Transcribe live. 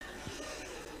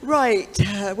Right,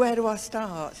 where do I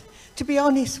start? To be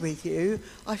honest with you,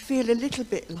 I feel a little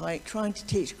bit like trying to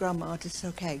teach Grandma to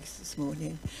suck eggs this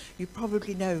morning. You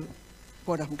probably know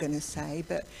what I'm going to say,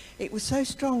 but it was so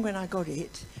strong when I got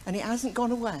it, and it hasn't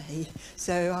gone away,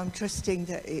 so I'm trusting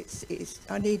that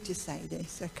I need to say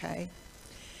this, okay?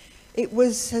 It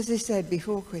was, as I said,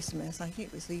 before Christmas. I think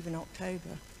it was even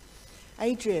October.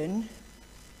 Adrian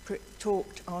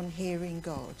talked on hearing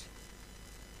God,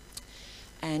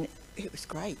 and it was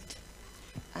great.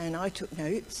 And I took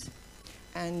notes,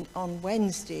 and on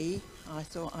Wednesday I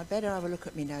thought I better have a look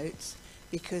at my notes,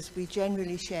 because we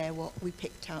generally share what we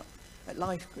picked up at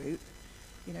Life Group,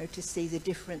 you know, to see the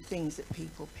different things that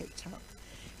people picked up.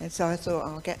 And so I thought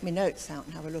I'll get my notes out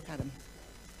and have a look at them.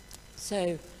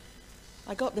 So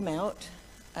I got them out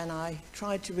and I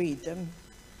tried to read them,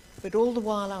 but all the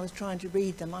while I was trying to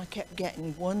read them, I kept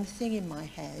getting one thing in my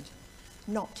head: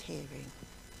 not hearing,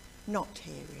 not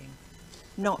hearing,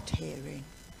 not hearing.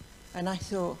 And I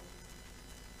thought,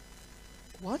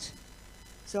 what?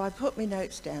 So I put my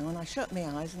notes down, I shut my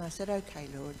eyes and I said, okay,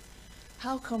 Lord,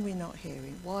 how come we're not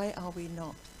hearing? Why are we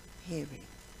not hearing?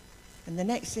 And the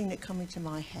next thing that came into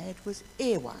my head was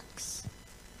earwax.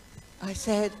 I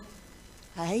said,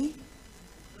 hey?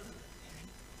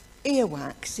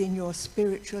 Earwax in your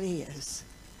spiritual ears.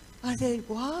 I said,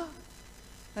 what?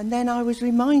 And then I was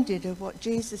reminded of what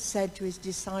Jesus said to his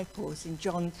disciples in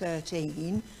John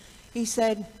 13. He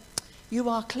said, you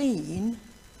are clean,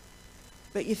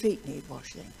 but your feet need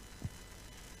washing.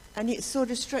 And it sort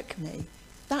of struck me.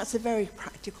 That's a very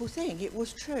practical thing. It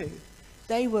was true.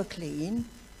 They were clean,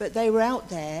 but they were out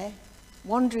there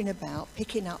wandering about,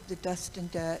 picking up the dust and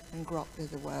dirt and grop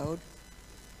of the world.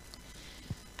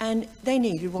 And they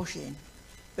needed washing.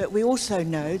 But we also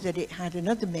know that it had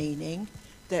another meaning,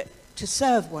 that to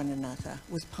serve one another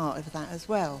was part of that as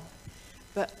well.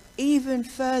 But even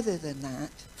further than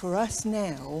that, for us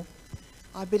now,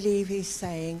 I believe he's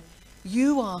saying,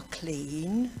 you are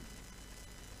clean,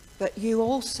 but you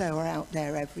also are out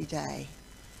there every day,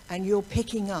 and you're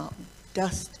picking up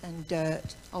dust and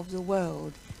dirt of the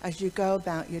world as you go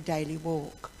about your daily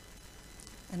walk.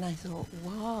 And I thought,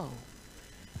 wow.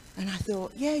 And I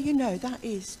thought, yeah, you know, that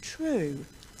is true.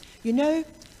 You know,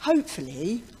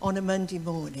 hopefully on a Monday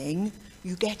morning,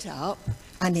 you get up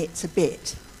and it's a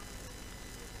bit.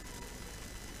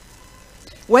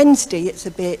 Wednesday, it's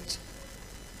a bit.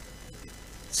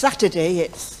 Saturday,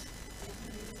 it's.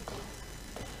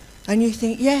 And you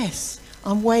think, yes,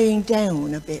 I'm weighing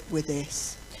down a bit with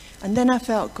this. And then I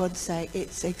felt God say,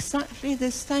 it's exactly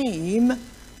the same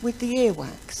with the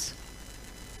earwax.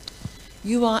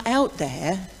 You are out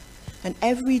there, and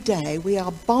every day we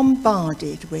are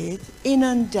bombarded with,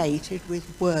 inundated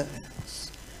with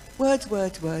words. Words,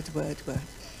 words, words, words, words.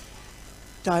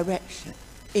 Direction,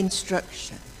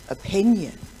 instruction,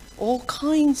 opinion, all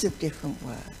kinds of different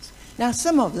words. Now,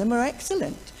 some of them are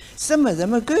excellent. Some of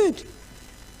them are good.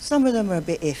 Some of them are a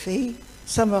bit iffy,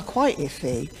 some are quite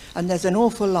iffy, and there's an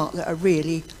awful lot that are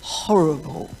really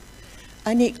horrible.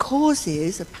 And it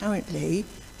causes, apparently,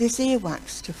 this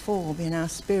earwax to form in our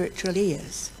spiritual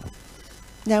ears.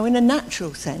 Now, in a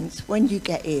natural sense, when you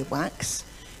get earwax,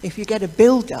 if you get a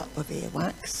build-up of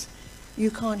earwax,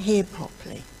 you can't hear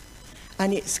properly.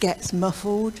 And it gets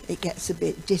muffled, it gets a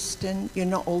bit distant, you're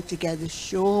not altogether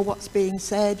sure what's being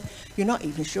said, you're not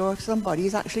even sure if somebody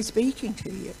is actually speaking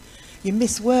to you. You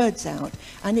miss words out,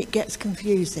 and it gets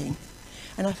confusing.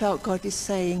 And I felt God is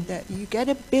saying that you get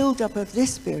a build-up of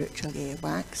this spiritual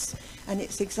earwax, and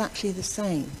it's exactly the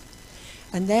same.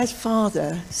 And there's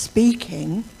Father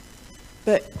speaking,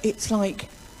 but it's like,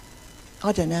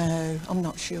 I don't know, I'm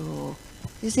not sure.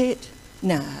 Is it?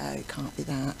 No, it can't be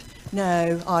that.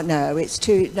 No, no, it's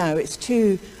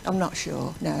too, I'm not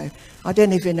sure, no. I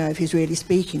don't even know if he's really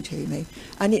speaking to me.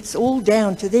 And it's all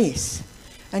down to this.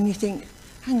 And you think,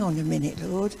 hang on a minute,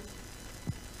 Lord.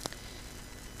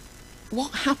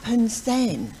 What happens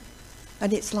then?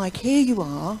 And it's like, here you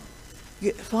are,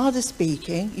 Father's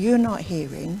speaking, you're not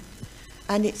hearing,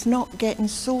 and it's not getting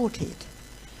sorted.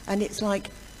 And it's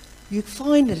like, you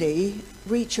finally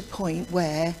reach a point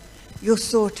where you're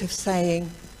sort of saying,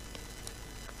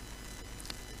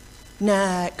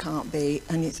 no, it can't be,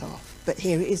 and it's off. But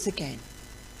here it is again.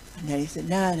 And then he said,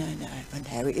 no, no, no, and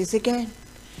there it is again.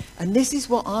 And this is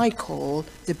what I call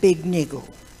the big niggle.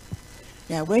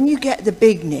 Now, when you get the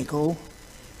big niggle,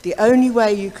 the only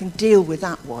way you can deal with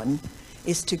that one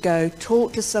is to go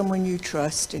talk to someone you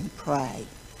trust and pray.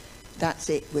 That's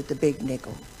it with the big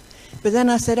niggle. But then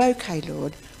I said, okay,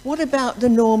 Lord, what about the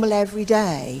normal every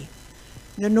day?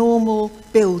 The normal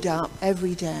build-up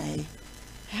every day?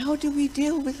 How do we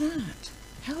deal with that?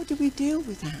 How do we deal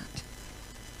with that?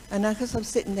 And as I'm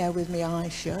sitting there with my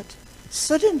eyes shut,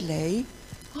 suddenly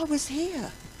I was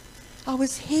here. I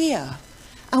was here.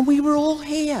 And we were all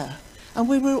here. And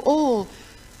we were all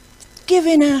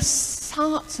giving our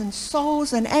hearts and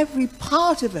souls and every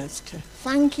part of us to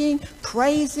thanking,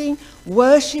 praising,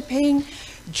 worshipping,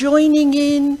 joining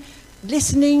in,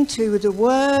 listening to the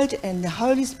word and the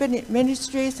Holy Spirit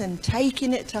ministries and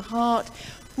taking it to heart,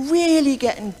 really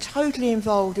getting totally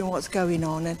involved in what's going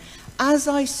on. And as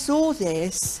I saw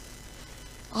this,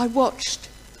 I watched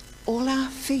all our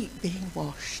feet being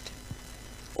washed,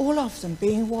 all of them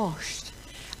being washed.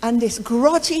 And this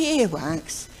grotty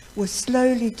earwax was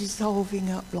slowly dissolving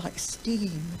up like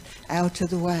steam out of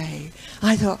the way.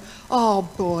 I thought, oh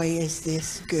boy, is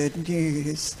this good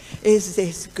news? Is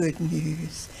this good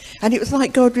news? And it was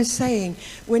like God was saying,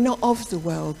 we're not of the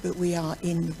world, but we are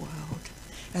in the world.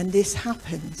 And this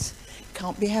happens. It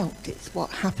can't be helped. It's what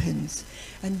happens.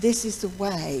 And this is the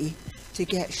way to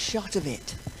get shut of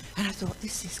it. And I thought,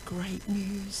 this is great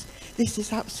news. This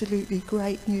is absolutely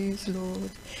great news,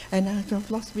 Lord. And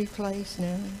I've lost my place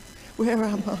now. Where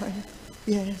am I?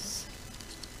 Yes.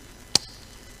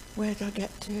 Where did I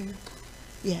get to?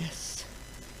 Yes.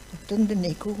 I've done the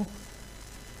niggle.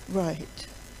 Right.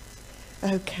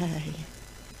 Okay.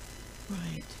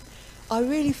 Right. I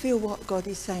really feel what God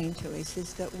is saying to us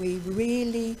is that we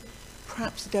really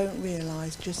perhaps don't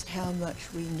realise just how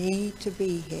much we need to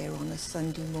be here on a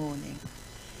Sunday morning.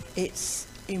 It's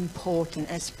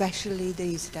important, especially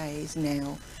these days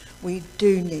now. We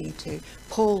do need to.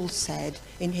 Paul said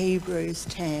in Hebrews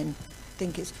 10, I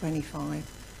think it's 25,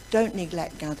 don't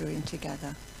neglect gathering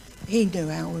together. He knew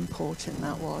how important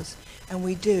that was. And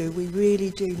we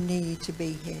really do need to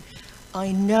be here.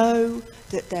 I know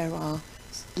that there are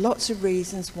lots of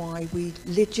reasons why we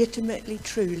legitimately,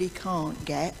 truly can't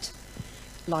get,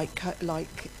 like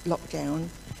lockdown.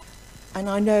 And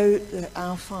I know that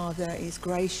our Father is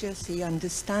gracious, he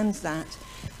understands that,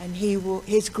 and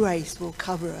his grace will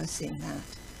cover us in that.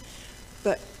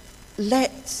 But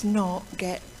let's not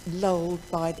get lulled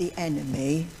by the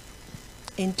enemy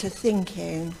into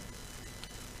thinking,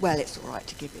 well, it's all right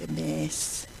to give it a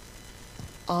miss.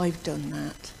 I've done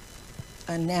that.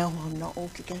 And now I'm not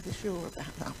altogether sure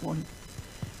about that one.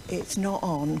 It's not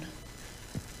on.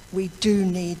 We do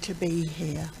need to be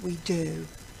here. We do.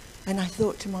 And I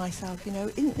thought to myself,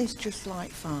 isn't this just like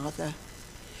Father?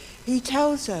 He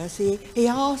tells us, he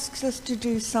asks us to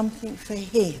do something for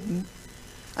him,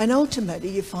 and ultimately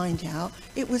you find out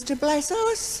it was to bless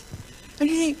us. And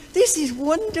you think, this is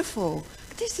wonderful.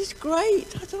 This is great.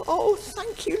 I thought, oh,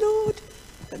 thank you, Lord.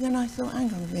 But then I thought,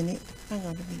 hang on a minute.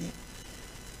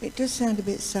 It does sound a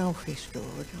bit selfish,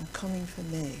 Lord. I'm coming for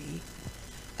me.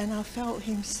 And I felt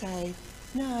him say,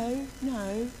 no,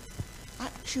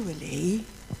 actually,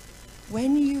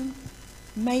 when you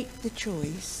make the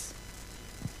choice,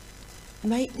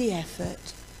 make the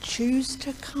effort, choose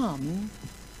to come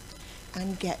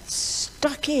and get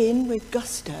stuck in with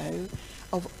gusto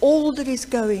of all that is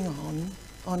going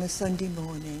on a Sunday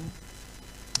morning,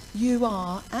 you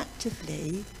are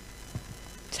actively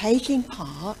taking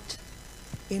part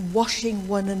in washing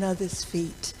one another's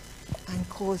feet and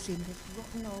causing this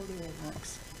rotten old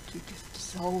earwax to just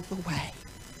dissolve away.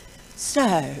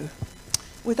 So,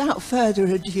 without further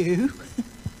ado,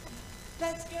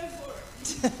 let's go for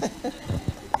it.